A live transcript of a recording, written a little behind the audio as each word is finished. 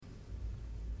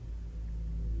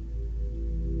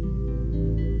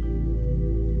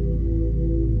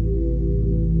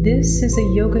This is a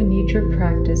Yoga Nidra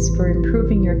practice for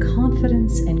improving your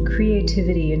confidence and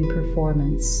creativity in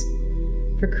performance,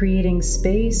 for creating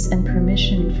space and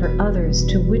permission for others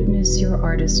to witness your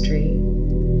artistry,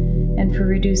 and for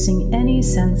reducing any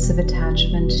sense of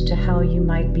attachment to how you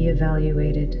might be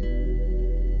evaluated.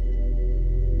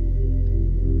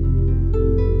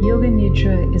 Yoga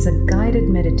Nidra is a guided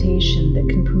meditation that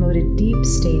can promote a deep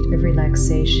state of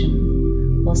relaxation,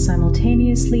 while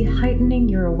simultaneously heightening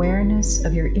your awareness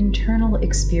of your internal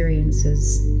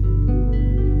experiences.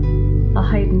 A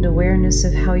heightened awareness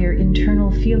of how your internal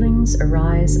feelings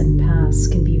arise and pass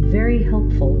can be very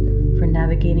helpful for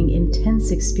navigating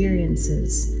intense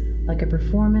experiences like a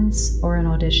performance or an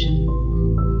audition.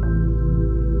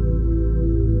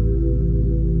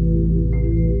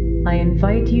 I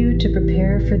invite you to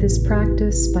prepare for this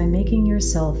practice by making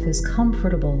yourself as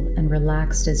comfortable and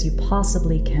relaxed as you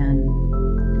possibly can.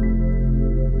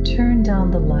 Turn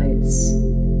down the lights.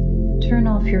 Turn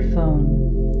off your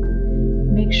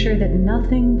phone. Make sure that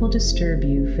nothing will disturb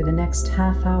you for the next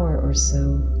half hour or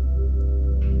so.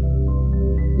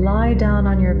 Lie down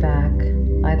on your back,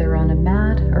 either on a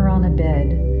mat or on a bed,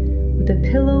 with a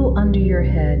pillow under your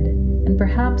head and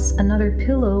perhaps another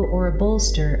pillow or a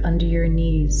bolster under your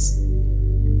knees.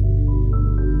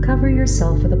 Cover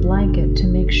yourself with a blanket to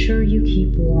make sure you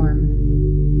keep warm.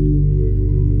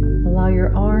 Allow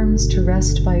your arms to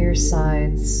rest by your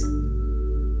sides.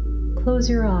 Close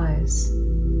your eyes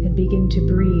and begin to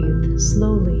breathe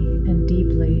slowly and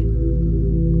deeply.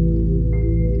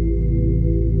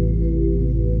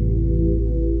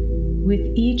 With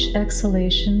each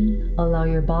exhalation, allow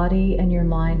your body and your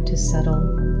mind to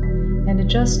settle and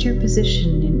adjust your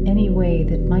position in any way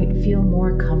that might feel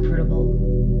more comfortable.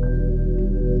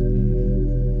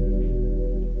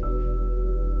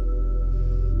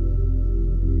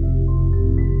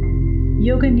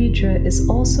 Yoga Nidra is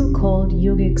also called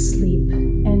yogic sleep,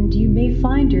 and you may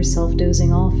find yourself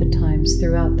dozing off at times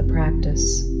throughout the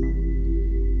practice.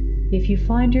 If you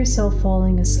find yourself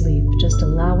falling asleep, just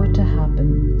allow it to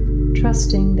happen,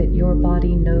 trusting that your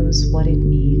body knows what it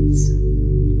needs.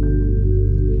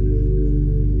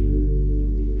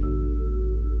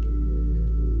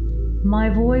 My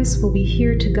voice will be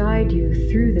here to guide you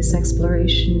through this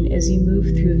exploration as you move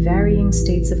through varying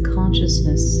states of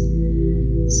consciousness.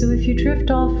 So if you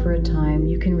drift off for a time,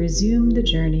 you can resume the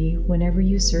journey whenever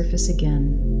you surface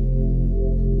again.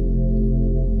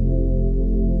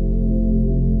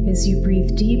 As you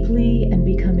breathe deeply and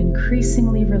become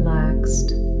increasingly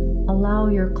relaxed, allow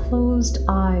your closed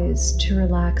eyes to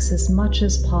relax as much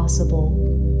as possible.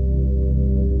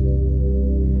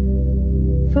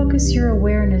 Focus your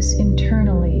awareness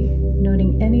internally,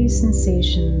 noting any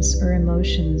sensations or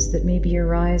emotions that may be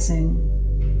arising.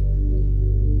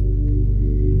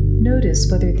 Notice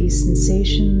whether these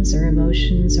sensations or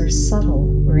emotions are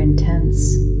subtle or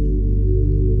intense.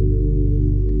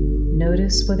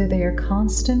 Notice whether they are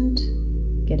constant,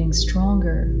 getting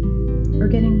stronger, or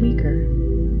getting weaker.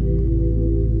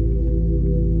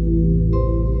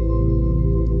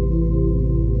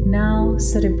 Now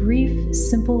set a brief,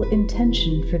 simple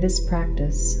intention for this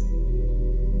practice.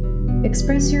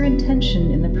 Express your intention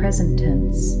in the present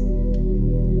tense.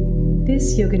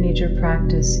 This Yoga Nidra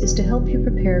practice is to help you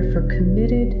prepare for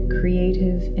committed,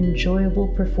 creative, enjoyable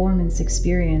performance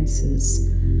experiences,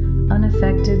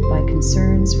 unaffected by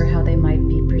concerns for how they might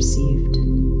be perceived.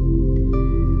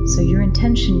 So your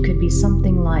intention could be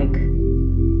something like,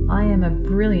 I am a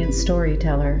brilliant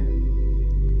storyteller.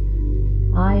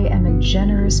 I am a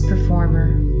generous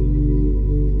performer.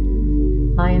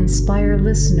 I inspire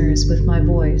listeners with my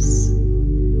voice.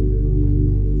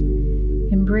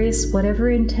 Embrace whatever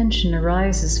intention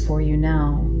arises for you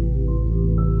now.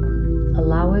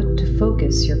 Allow it to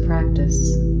focus your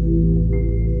practice.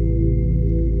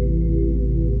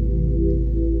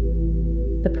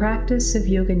 The practice of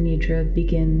Yoga Nidra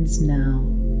begins now.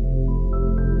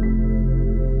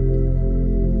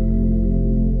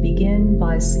 Begin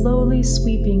by slowly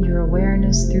sweeping your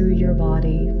awareness through your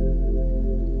body.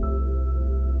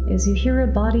 As you hear a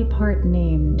body part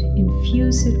named,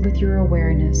 infuse it with your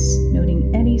awareness, noting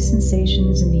any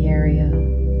sensations in the area.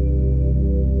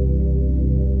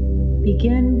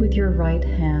 Begin with your right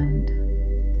hand.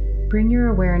 Bring your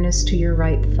awareness to your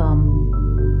right thumb,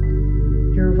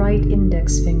 your right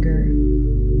index finger,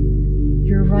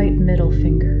 your right middle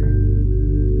finger,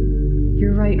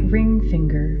 your right ring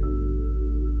finger,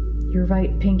 your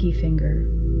right pinky finger,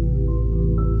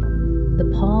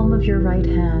 the palm of your right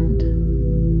hand,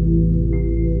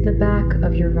 the back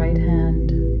of your right hand,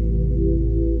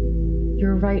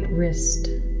 your right wrist,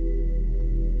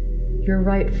 your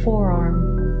right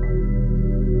forearm,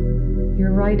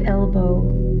 your right elbow,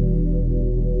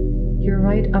 your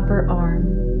right upper arm,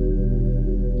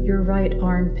 your right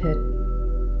armpit.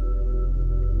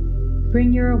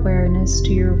 Bring your awareness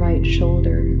to your right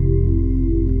shoulder,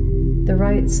 the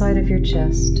right side of your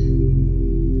chest,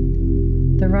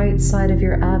 the right side of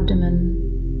your abdomen,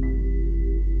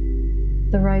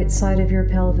 the right side of your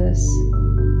pelvis,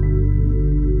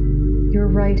 your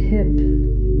right hip,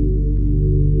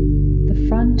 the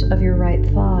front of your right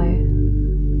thigh,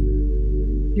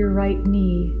 your right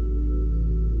knee,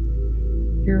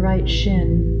 your right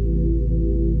shin,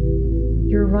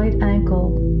 your right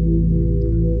ankle,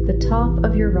 the top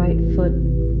of your right foot,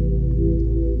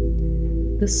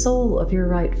 the sole of your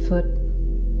right foot,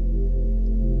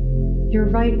 your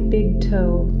right big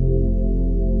toe,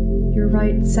 your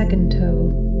right second toe,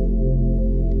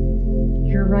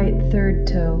 your right third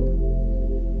toe,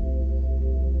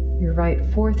 your right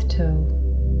fourth toe,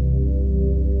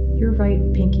 your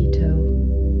right pinky toe.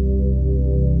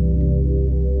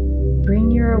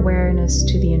 Bring your awareness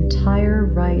to the entire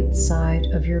right side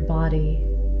of your body.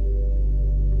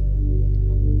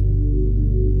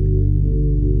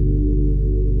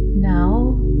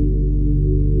 Now,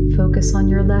 focus on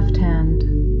your left hand.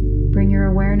 Bring your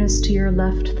awareness to your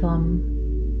left thumb,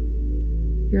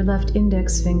 your left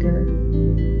index finger,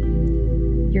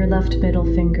 your left middle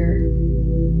finger,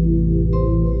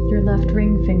 your left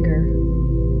ring finger,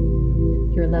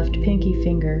 your left pinky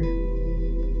finger,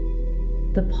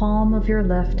 the palm of your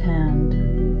left hand,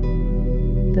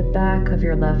 the back of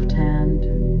your left hand,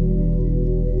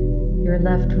 your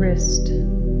left wrist,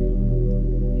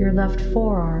 your left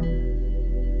forearm,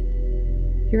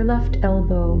 your left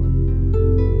elbow,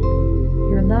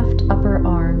 your left upper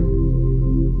arm,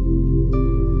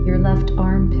 your left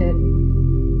armpit.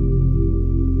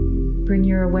 Bring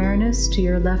your awareness to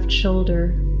your left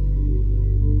shoulder,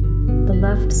 the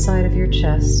left side of your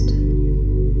chest,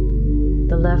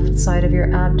 the left side of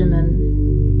your abdomen,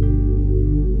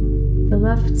 the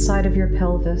left side of your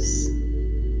pelvis,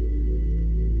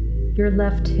 your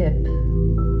left hip,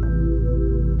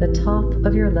 the top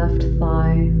of your left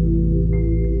thigh,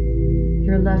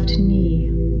 your left knee,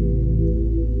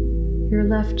 your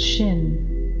left shin,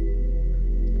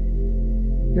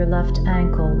 your left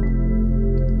ankle,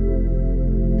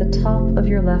 the top of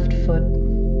your left foot,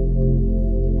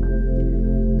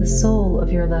 the sole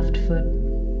of your left foot,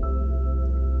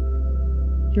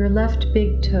 your left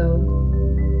big toe,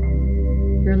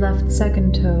 your left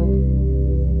second toe,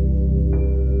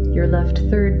 your left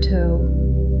third toe,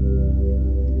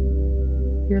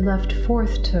 your left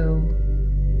fourth toe,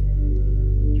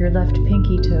 your left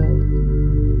pinky toe.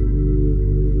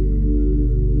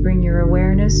 Bring your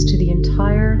awareness to the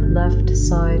entire left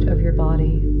side of your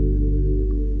body.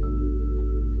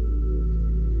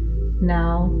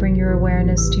 Now bring your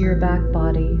awareness to your back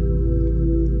body.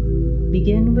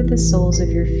 Begin with the soles of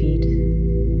your feet,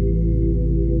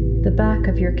 the back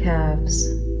of your calves,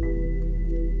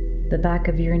 the back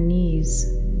of your knees,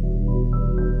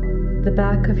 the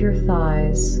back of your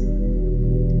thighs,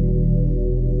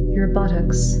 your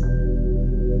buttocks,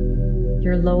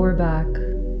 your lower back,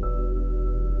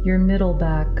 your middle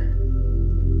back,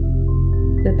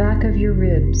 the back of your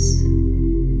ribs,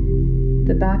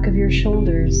 the back of your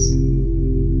shoulders,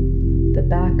 the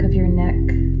back of your neck,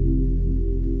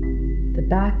 the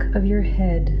back of your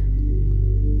head.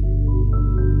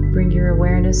 Bring your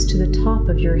awareness to the top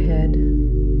of your head,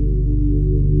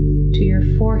 to your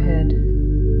forehead,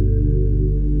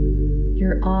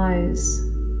 your eyes,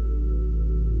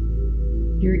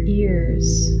 your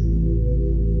ears.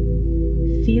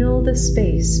 Feel the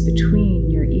space between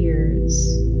your ears.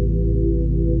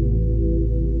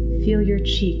 Feel your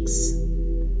cheeks,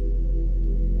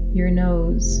 your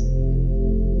nose,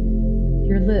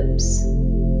 your lips,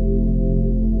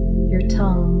 your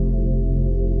tongue,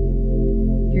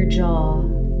 your jaw,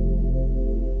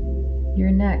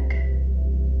 your neck,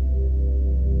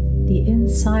 the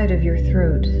inside of your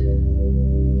throat.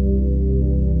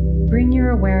 Bring your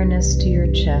awareness to your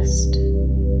chest,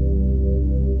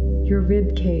 your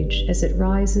rib cage as it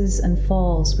rises and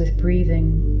falls with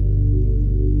breathing,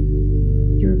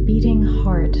 your beating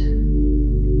heart,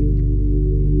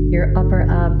 your upper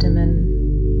abdomen,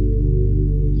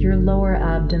 your lower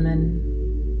abdomen,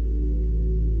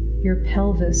 your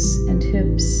pelvis and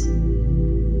hips,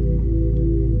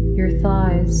 your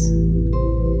thighs,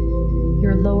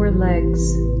 your lower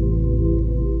legs,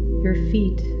 your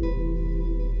feet.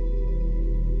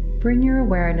 Bring your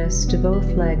awareness to both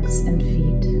legs and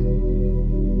feet.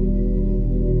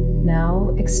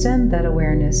 Now extend that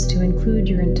awareness to include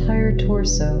your entire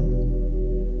torso,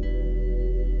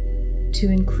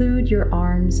 to include your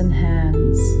arms and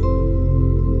hands,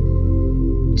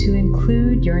 to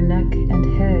include your neck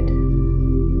and head.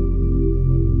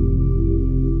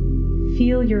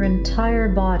 Feel your entire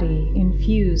body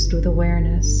infused with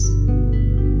awareness.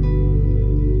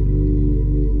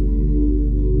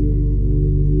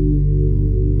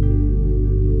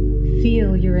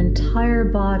 Feel your entire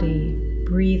body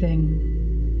breathing.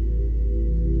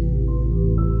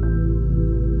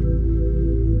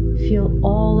 Feel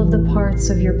all of the parts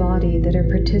of your body that are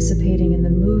participating in the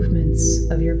movements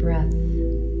of your breath.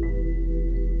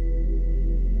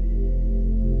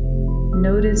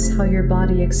 Notice how your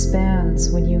body expands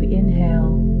when you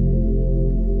inhale.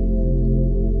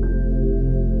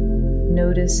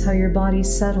 Notice how your body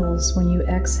settles when you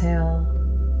exhale.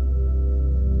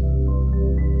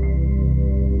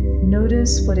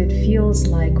 Notice what it feels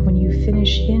like when you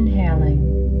finish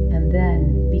inhaling and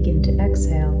then begin to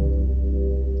exhale.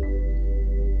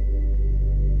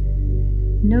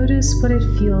 Notice what it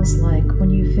feels like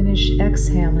when you finish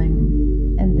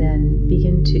exhaling and then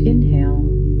begin to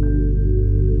inhale.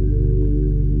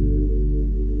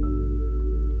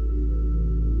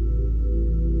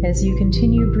 As you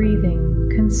continue breathing,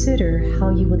 consider how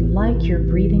you would like your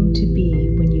breathing to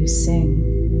be when you sing.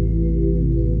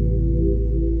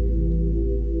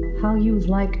 How you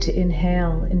like to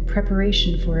inhale in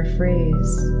preparation for a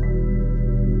phrase.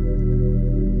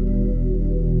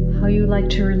 How you like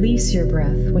to release your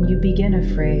breath when you begin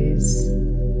a phrase.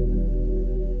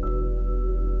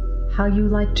 How you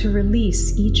like to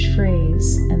release each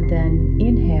phrase and then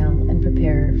inhale and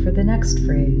prepare for the next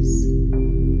phrase.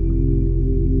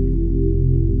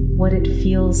 What it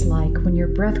feels like when your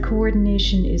breath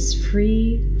coordination is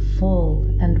free, full,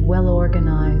 and well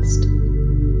organized.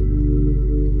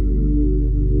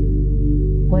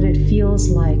 What it feels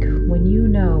like when you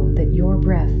know that your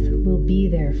breath will be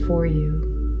there for you.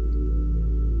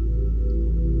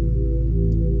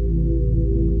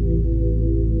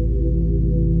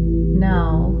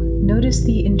 Now, notice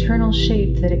the internal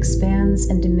shape that expands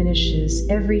and diminishes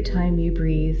every time you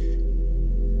breathe.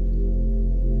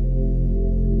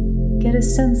 Get a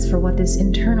sense for what this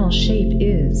internal shape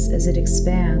is as it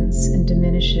expands and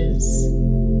diminishes.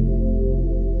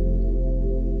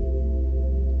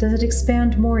 Does it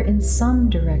expand more in some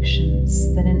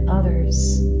directions than in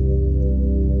others?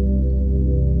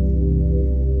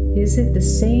 Is it the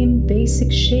same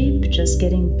basic shape, just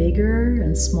getting bigger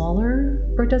and smaller,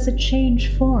 or does it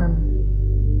change form?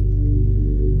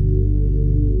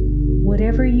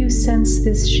 Whatever you sense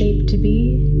this shape to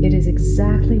be, it is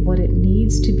exactly what it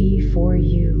needs to be for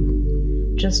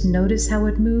you. Just notice how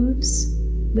it moves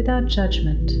without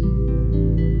judgment.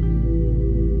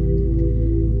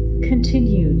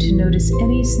 Continue to notice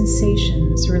any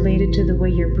sensations related to the way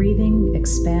your breathing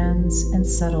expands and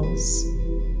settles.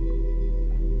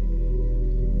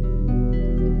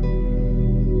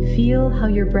 Feel how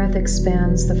your breath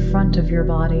expands the front of your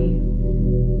body.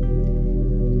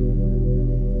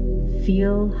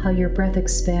 Feel how your breath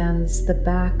expands the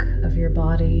back of your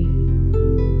body.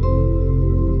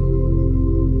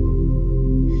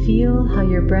 Feel how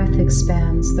your breath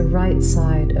expands the right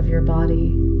side of your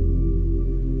body.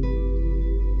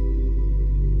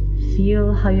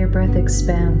 Feel how your breath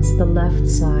expands the left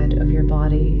side of your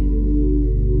body.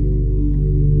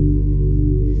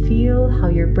 Feel how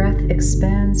your breath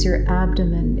expands your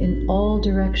abdomen in all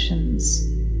directions,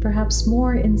 perhaps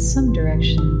more in some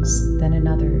directions than in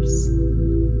others.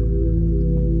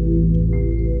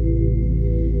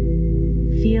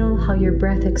 Feel how your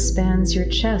breath expands your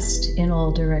chest in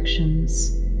all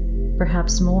directions,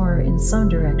 perhaps more in some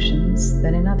directions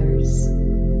than in others.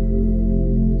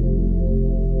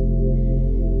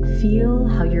 Feel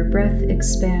how your breath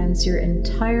expands your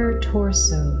entire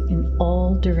torso in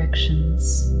all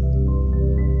directions.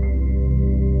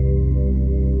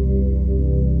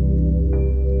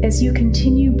 As you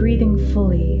continue breathing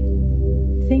fully,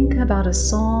 think about a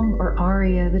song or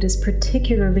aria that is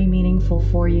particularly meaningful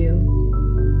for you.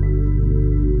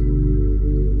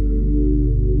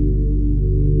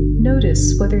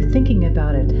 Notice whether thinking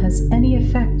about it has any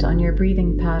effect on your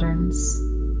breathing patterns.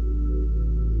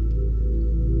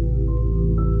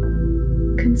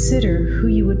 Consider who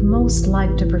you would most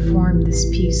like to perform this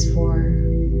piece for.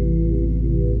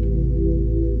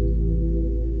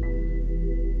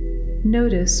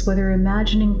 Notice whether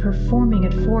imagining performing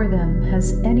it for them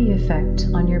has any effect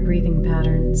on your breathing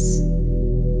patterns.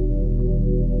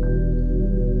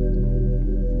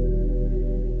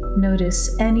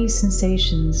 Notice any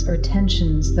sensations or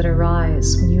tensions that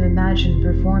arise when you imagine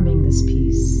performing this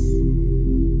piece.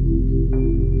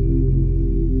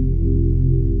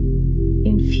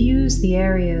 Infuse the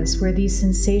areas where these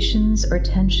sensations or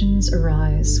tensions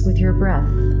arise with your breath.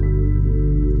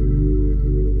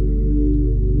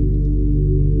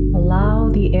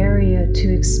 allow the area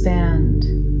to expand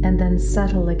and then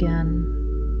settle again.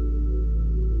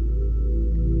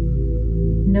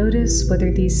 Notice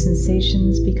whether these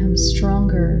sensations become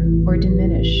stronger or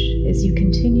diminish as you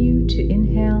continue to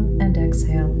inhale and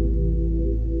exhale.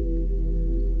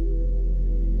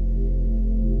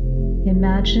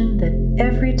 Imagine that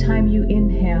every time you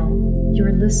inhale,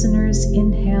 your listeners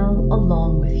inhale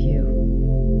along with you.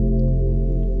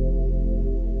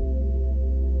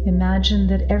 Imagine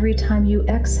that every time you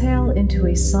exhale into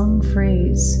a sung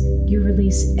phrase, you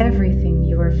release everything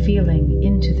you are feeling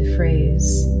into the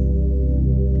phrase.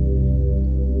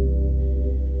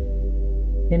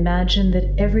 Imagine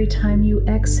that every time you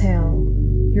exhale,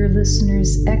 your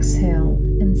listeners exhale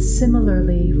and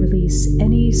similarly release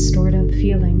any stored up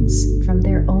feelings from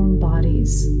their own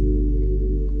bodies.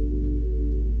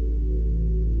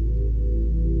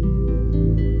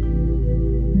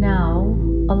 Now,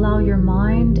 allow your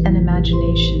mind and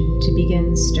imagination to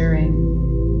begin stirring.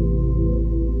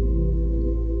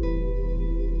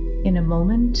 In a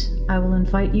moment, I will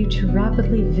invite you to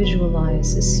rapidly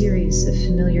visualize a series of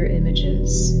familiar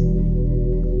images.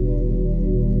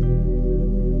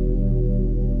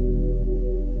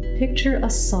 Picture a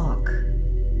sock.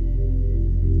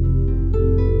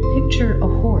 Picture a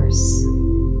horse.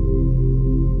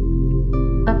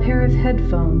 A pair of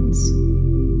headphones.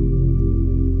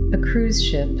 A cruise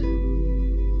ship.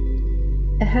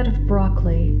 A head of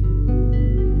broccoli.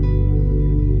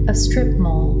 A strip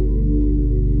mall.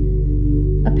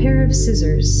 A pair of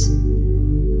scissors.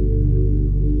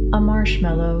 A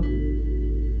marshmallow.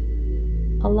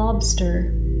 A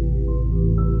lobster.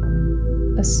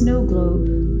 A snow globe.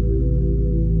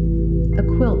 A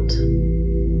quilt.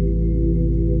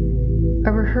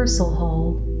 A rehearsal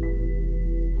hall.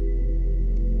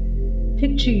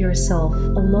 Picture yourself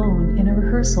alone in a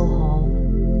rehearsal hall.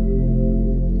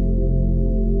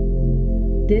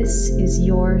 This is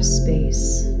your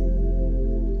space.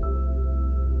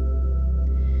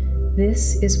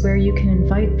 This is where you can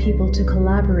invite people to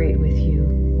collaborate with you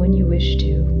when you wish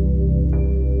to.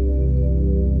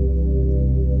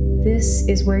 This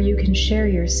is where you can share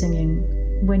your singing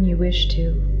when you wish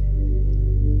to.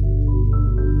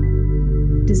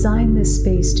 Design this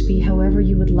space to be however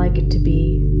you would like it to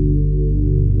be.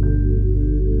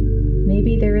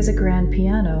 Maybe there is a grand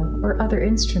piano or other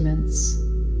instruments.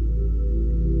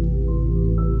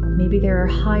 Maybe there are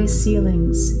high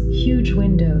ceilings, huge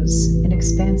windows, an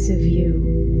expansive view.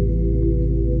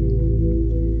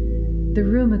 The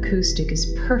room acoustic is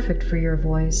perfect for your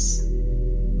voice.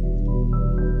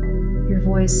 Your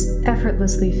voice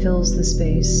effortlessly fills the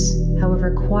space,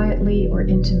 however quietly or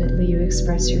intimately you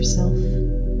express yourself.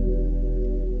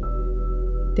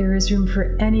 There is room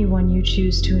for anyone you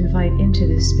choose to invite into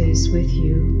this space with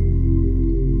you.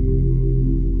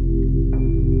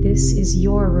 This is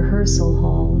your rehearsal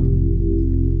hall.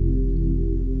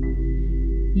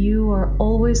 You are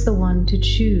always the one to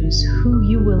choose who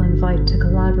you will invite to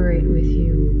collaborate with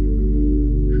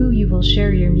you, who you will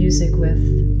share your music with,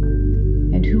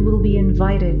 and who will be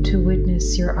invited to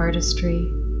witness your artistry.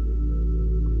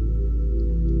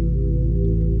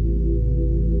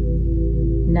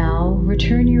 Now,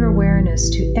 return your awareness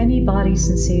to any body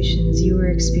sensations you are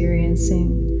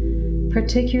experiencing,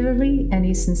 particularly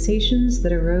any sensations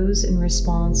that arose in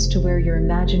response to where your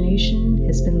imagination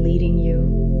has been leading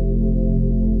you.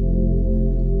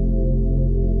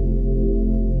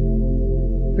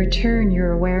 Return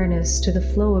your awareness to the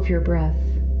flow of your breath,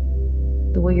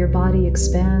 the way your body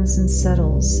expands and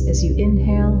settles as you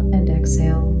inhale and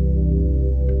exhale.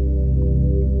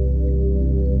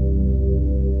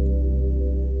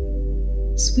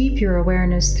 Sweep your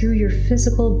awareness through your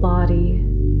physical body,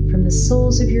 from the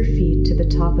soles of your feet to the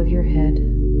top of your head.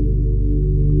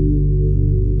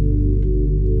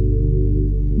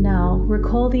 Now,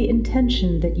 recall the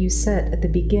intention that you set at the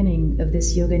beginning of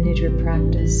this Yoga Nidra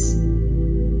practice.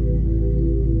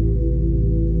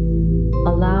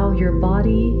 Allow your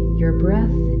body, your breath,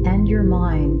 and your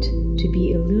mind to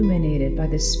be illuminated by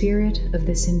the spirit of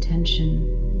this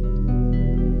intention.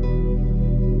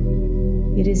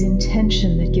 It is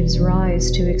intention that gives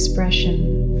rise to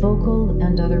expression, vocal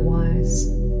and otherwise.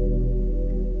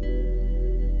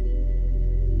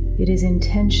 It is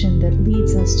intention that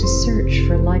leads us to search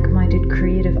for like-minded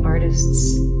creative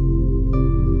artists.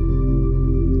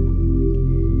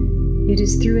 It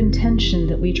is through intention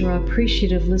that we draw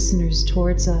appreciative listeners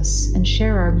towards us and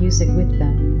share our music with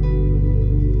them.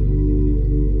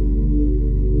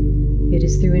 It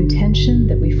is through intention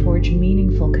that we forge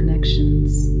meaningful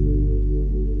connections.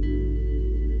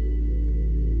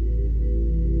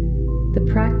 The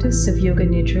practice of Yoga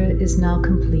Nidra is now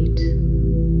complete.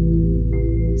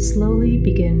 slowly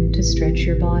begin to stretch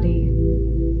your body.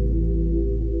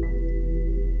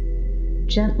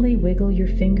 Gently wiggle your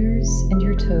fingers and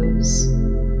your toes.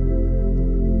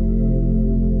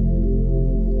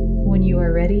 When you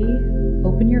are ready,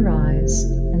 open your eyes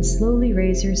and slowly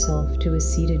raise yourself to a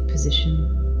seated position.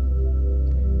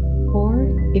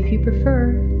 Or, if you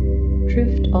prefer,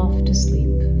 drift off to sleep.